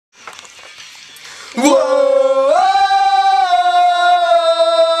Whoa!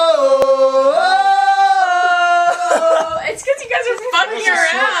 It's because you guys are fucking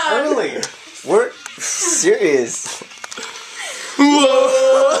around. So early. We're serious. Whoa!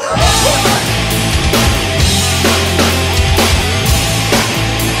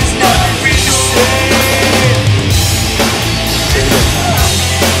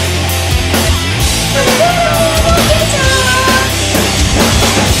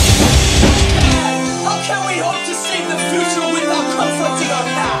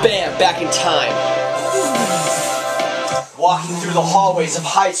 Bam, back in time. Walking through the hallways of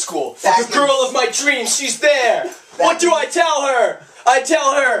high school. The girl of my dreams, she's there. What do I tell her? I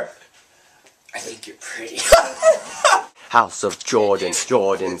tell her, I think you're pretty. House of Jordan,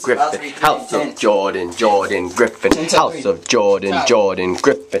 Jordan Griffin. House of Jordan, Jordan Griffin. House of Jordan, Jordan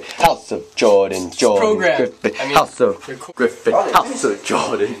Griffin. House of Jordan, Jordan Griffin. House of Griffin. House of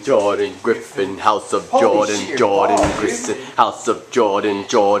Jordan, Jordan Griffin. House of Jordan, Jordan Griffin. House of Jordan,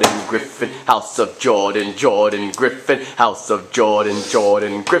 Jordan Griffin. House of Jordan, Jordan Griffin. House of Jordan,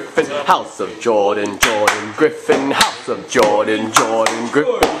 Jordan Griffin. House of Jordan, Jordan Griffin. House of Jordan, Jordan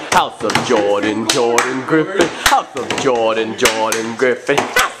Griffin. House of Jordan, Jordan Griffin. House of Jordan, Jordan Griffin.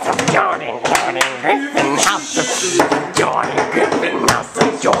 House of Jordan, Jordan Griffin. House of Jordan Griffin. House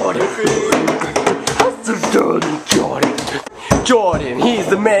of Jordan Griffin. House of Jordan, Jordan. Jordan, he's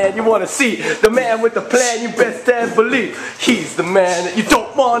the man you wanna see. The man with the plan you best and believe. He's the man that you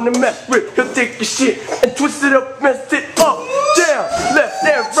don't wanna mess with. He'll take your shit and twist it up, mess it up, down, left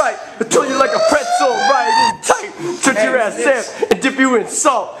and right. He'll throw you like a pretzel right in tight. Turn your ass down and dip you in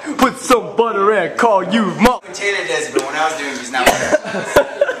salt. Put some butter and call you mom. Taylor does it, but when I was doing it, he's not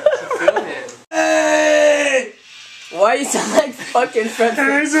Hey! Why you sound like fucking Fred?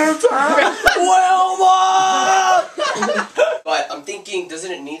 Wilma! But I'm thinking,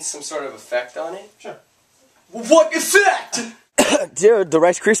 doesn't it need some sort of effect on it? Sure. What effect? Dude, the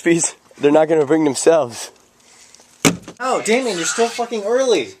Rice Krispies, they're not gonna bring themselves. Oh, Damien, you're still fucking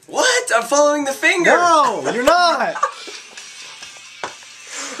early. What? I'm following the finger. No, you're not.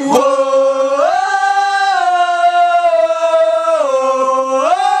 Whoa!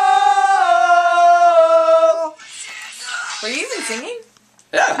 Were you even singing?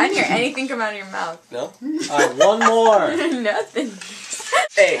 Yeah. I didn't hear anything come out of your mouth. No? Alright, one more. Nothing.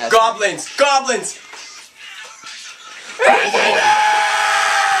 Hey, goblins! Goblins!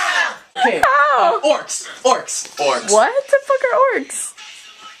 Okay. How? Orcs! Orcs! Orcs! What the fuck are orcs?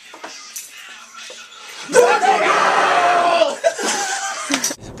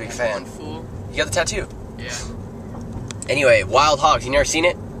 He's a big fan. Fool. You got the tattoo? Yeah. Anyway, wild hogs. You never seen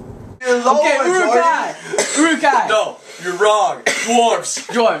it? Okay, Urukai! Urukai! No, you're wrong. Dwarves.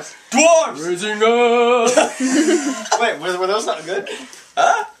 Dwarves. Dwarves. Raising up. Wait, were those not good?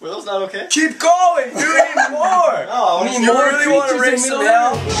 Huh? Were those not okay? Keep going. Do it more. Oh, You really want to raise some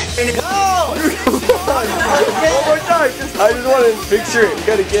hell? No! Oh my god, I just wanted to picture it. You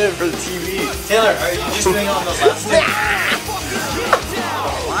gotta get it for the TV. Taylor, are you just doing it on those last two?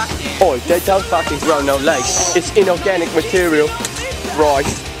 Oh, that dog fucking ground no legs. It's inorganic material,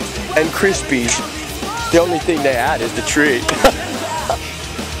 rice, and Krispies. The only thing they add is the tree.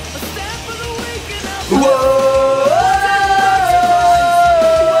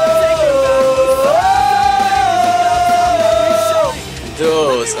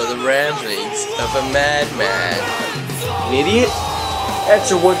 Those are the ramblings of a madman. An idiot?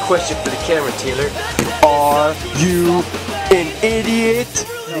 Answer one question for the camera, Taylor. Are you an idiot?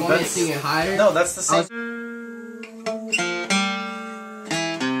 You want to sing it higher? No, that's the same.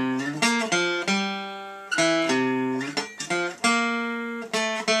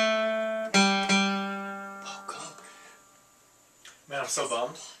 Man, I'm so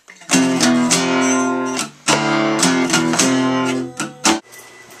bummed.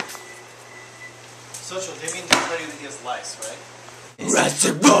 Social, Damien can tell you that he has lice, right?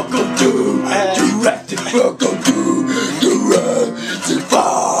 Jurassic welcome to Jurassic welcome to Jurassic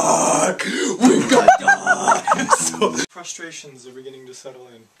Park. We got dinosaurs. Frustrations are beginning to settle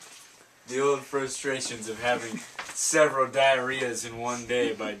in. The old frustrations of having several diarrheas in one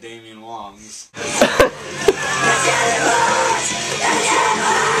day by Damien Longs.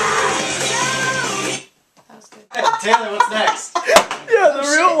 Hey, Taylor, what's next? Yeah, the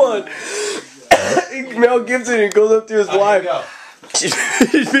real one. Mel Gibson, he goes up to his wife. Go. She's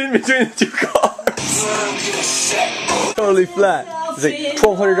been between the two cars. Totally flat. It's like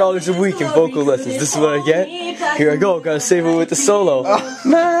 $1,200 a week in vocal lessons. This is what I get. Here I go. Gotta save it with the solo.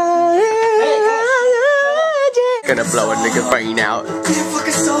 Gonna blow a nigga brain out.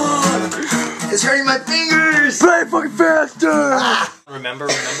 Fucking song! It's hurting my fingers! Play fucking faster! Remember?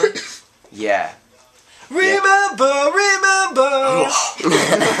 Yeah. Remember, remember.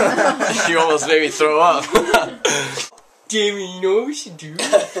 You almost made me throw up. Jamie, you know what we should do?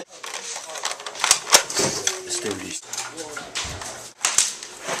 Let's do this.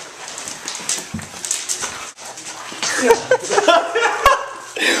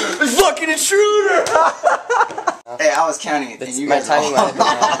 The fucking intruder! Hey, I was counting it. And you My guys timing might have been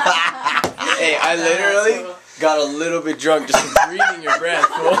Hey, I literally got a little bit drunk just from breathing your breath,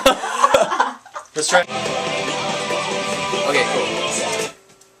 fool. Let's try. Okay, cool.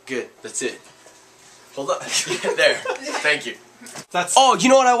 Good, that's it. Hold up. There. Thank you. That's. Oh, you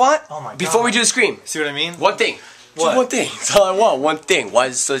know what I want? Oh my god. Before we do the scream, See what I mean? one thing. What? Just one thing. That's all I want. One thing. Why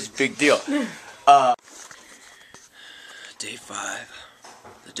is it such a big deal? Day 5.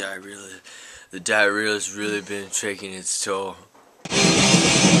 The diarrhea's really been taking its toll.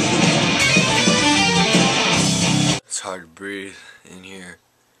 It's hard to breathe in here,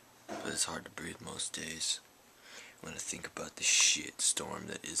 but it's hard to breathe most days when I think about the shit storm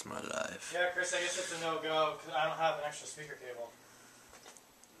that is my life. Yeah, Chris, I guess it's a no-go because I don't have an extra speaker cable.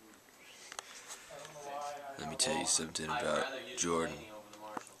 I don't know why. Let me tell you something about Jordan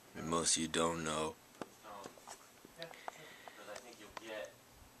that most of you don't know.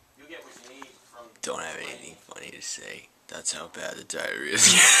 Don't have anything funny to say. That's how bad the diarrhea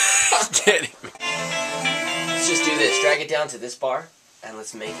is getting me. Let's just do this. Drag it down to this bar, and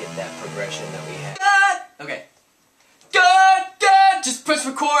let's make it that progression that we had. Okay. Good, good. Just press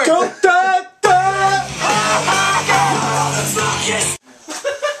record. Go, da, da.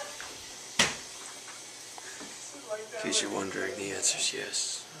 In case you're wondering, the answer is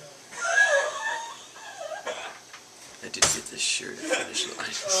yes. I did get this shirt at Finish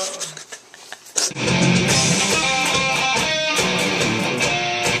Line.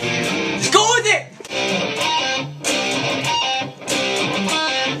 Just go with it!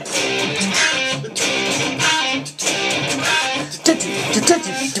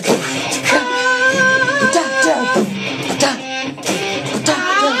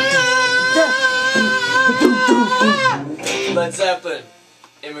 Led Zeppelin,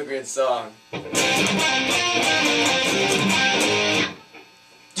 immigrant song. Did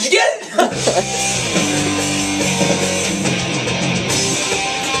you get it?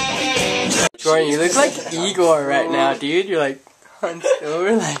 Jordan, you look like Igor right now, dude. You're like hunched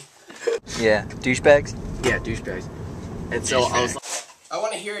over, like. Yeah, douchebags. Yeah, douchebags. And so I was like, I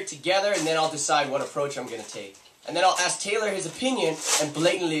want to hear it together, and then I'll decide what approach I'm going to take. And then I'll ask Taylor his opinion and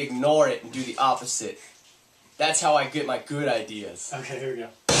blatantly ignore it and do the opposite. That's how I get my good ideas. Okay, here we go.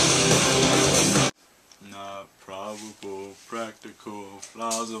 Not probable, practical,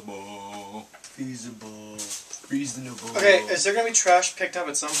 plausible, feasible, reasonable. Okay, is there gonna be trash picked up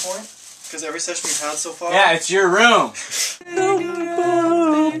at some point? Because every session we've had so far. Yeah, it's your room.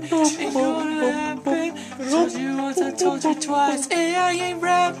 Told you once, I told you twice. Hey, I ain't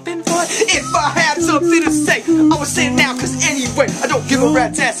rapping, boy. If I had something to say, I would say it now. Cause anyway, I don't give a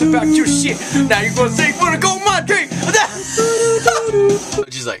rat's ass about your shit. Now you're gonna say you wanna go my drink.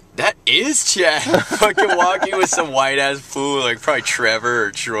 She's like, that is Chad. Fucking walking with some white ass fool, like probably Trevor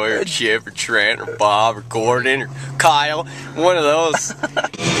or Troy or Chip or Trent or Bob or Gordon or Kyle. One of those.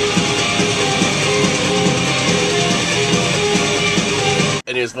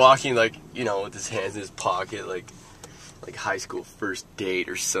 And he was walking like, you know, with his hands in his pocket, like high school first date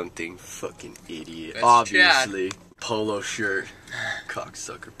or something. Fucking idiot. That's obviously. Chad. Polo shirt.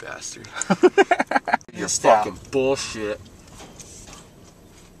 Cocksucker bastard. You're fucking bullshit.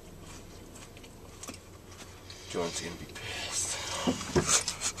 Jordan's gonna be pissed.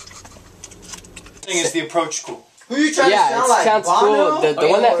 Thing is the approach cool. Who are you trying to sound Yeah, it like? sounds Bono? cool. The Okay,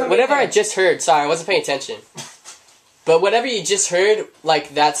 one that, what whatever are I just heard, sorry, I wasn't paying attention. But whatever you just heard,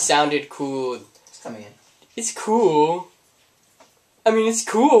 like, that sounded cool. It's coming in. It's cool. I mean, it's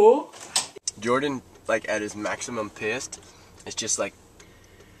cool. Jordan, like, at his maximum pissed, it's just like,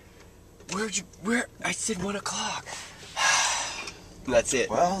 where? I said 1 o'clock. And that's it.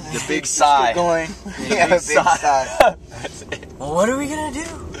 Well, the big sigh. Going. The Yeah, big big sigh. That's it. Well, what are we gonna do?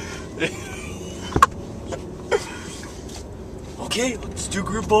 Okay, let's do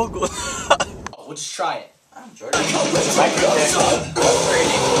group vocal. We'll just try it. I'm Jordan.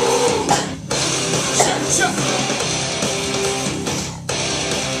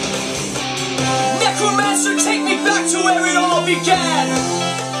 Necromancer, take me back to where it all began.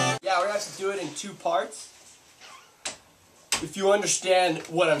 Yeah, we're gonna have to do it in 2 parts. If you understand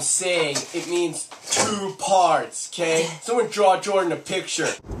what I'm saying, it means 2 parts, okay? Someone draw Jordan a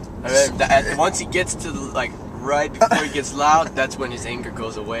picture. And then once he gets to the, like, right before he gets loud, that's when his anger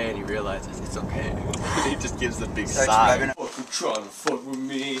goes away and he realizes it's okay. He just gives the big sigh. vibing. Fucking trying to fuck with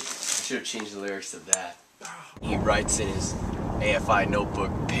me. should have changed the lyrics of that. He writes in his AFI notebook,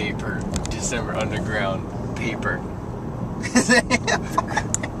 paper, December Underground, paper.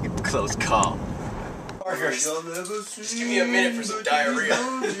 Close call. Just give me a minute for some diarrhea.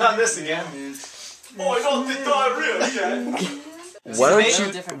 Not this again. Oh, I got the diarrhea again.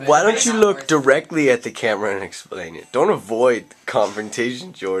 Why don't you look directly at the camera and explain it? Don't avoid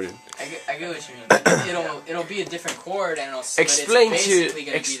confrontation, Jordan. I get what you mean. It'll be a different chord and it'll Explain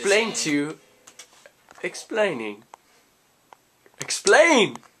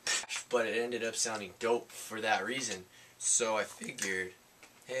Explain! But it ended up sounding dope for that reason. So I figured,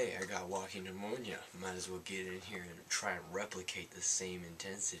 hey, I got walking pneumonia. Might as well get in here and try and replicate the same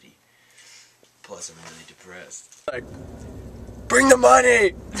intensity. Plus, I'm really depressed. Like, bring the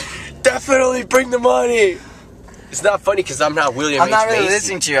money! Definitely bring the money! It's not funny because I'm not William I'm not H. really Macy.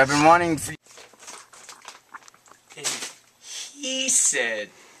 listening to you. I've been wanting for. And he said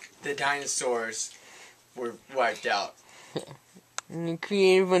the dinosaurs were wiped out. And you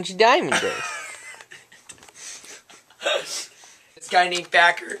create a bunch of diamond dust. This guy named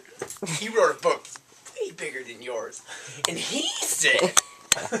Thacker, he wrote a book way bigger than yours. And he said...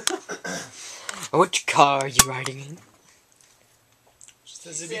 Which car are you riding in?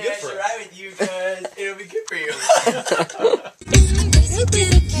 Says it'd be good for us. I should ride with you because it'll be good for you.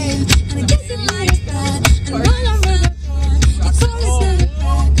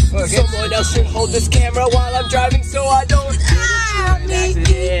 Someone else should hold this camera while I'm driving so I don't get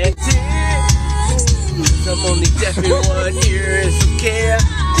into an accident. I'm only definitely one here is okay.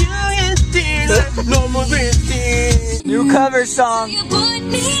 Normal breathing. New cover song.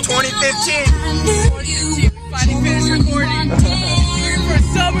 2015. Finally finished recording. Here for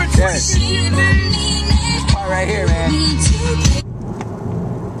summer 2015. This part right here, man.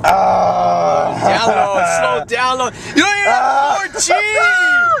 Download, slow download. You don't even have 4G!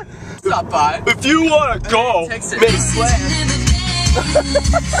 Stop by. If you wanna go, Text it. make slap.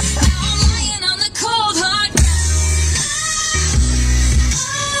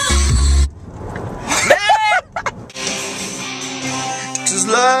 His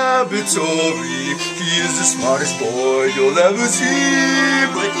laboratory. He is the smartest boy you'll ever see.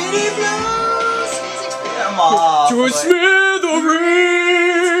 But did he blows? Come on. To a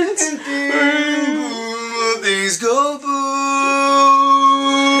smithereens. Things go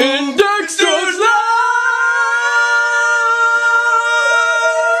boom. In Dexter's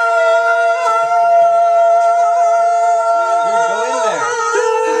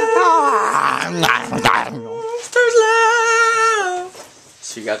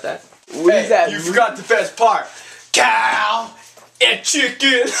So you got that? What is that? You forgot the best part. Cow and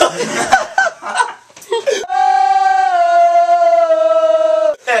chicken.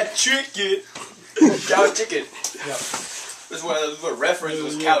 That chicken. Cow and chicken. This is one of those little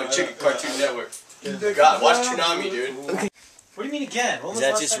references. Cow and Chicken Cartoon Network. God, watch Toonami, dude. What do you mean again? When was Is the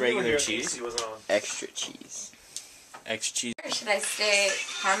that last just time you were regular here? cheese? He wasn't on. Extra cheese. Extra cheese. Or should I stay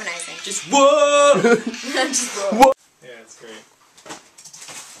harmonizing? Just whoa. Just whoa. Yeah, it's great.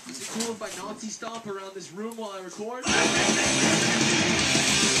 Is it cool if I Nazi stomp around this room while I record?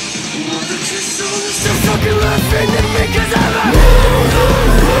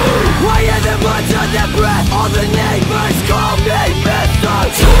 Why are the blood on the breath? All the neighbors call me Mr.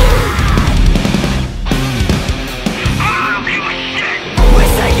 T.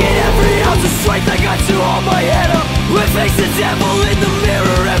 Wish I get every ounce of strength I got to hold my head up. We face the devil in the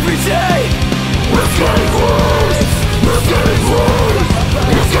mirror every day. It's getting worse. It's getting worse.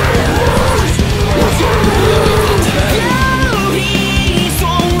 It's getting worse. It's getting worse. He's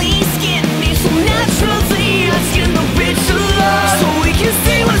only skinned me so naturally. I skin the bitch alive so we can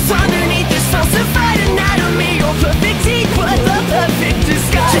see what's underneath this falsified anatomy. Your perfect teeth, but the perfect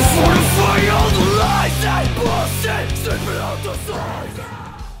disguise. Just fortify all the lies that bullshit. Strip it out the side.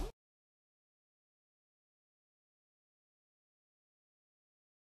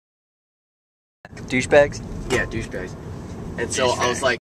 Douchebags? Yeah, douchebags. And so I was like,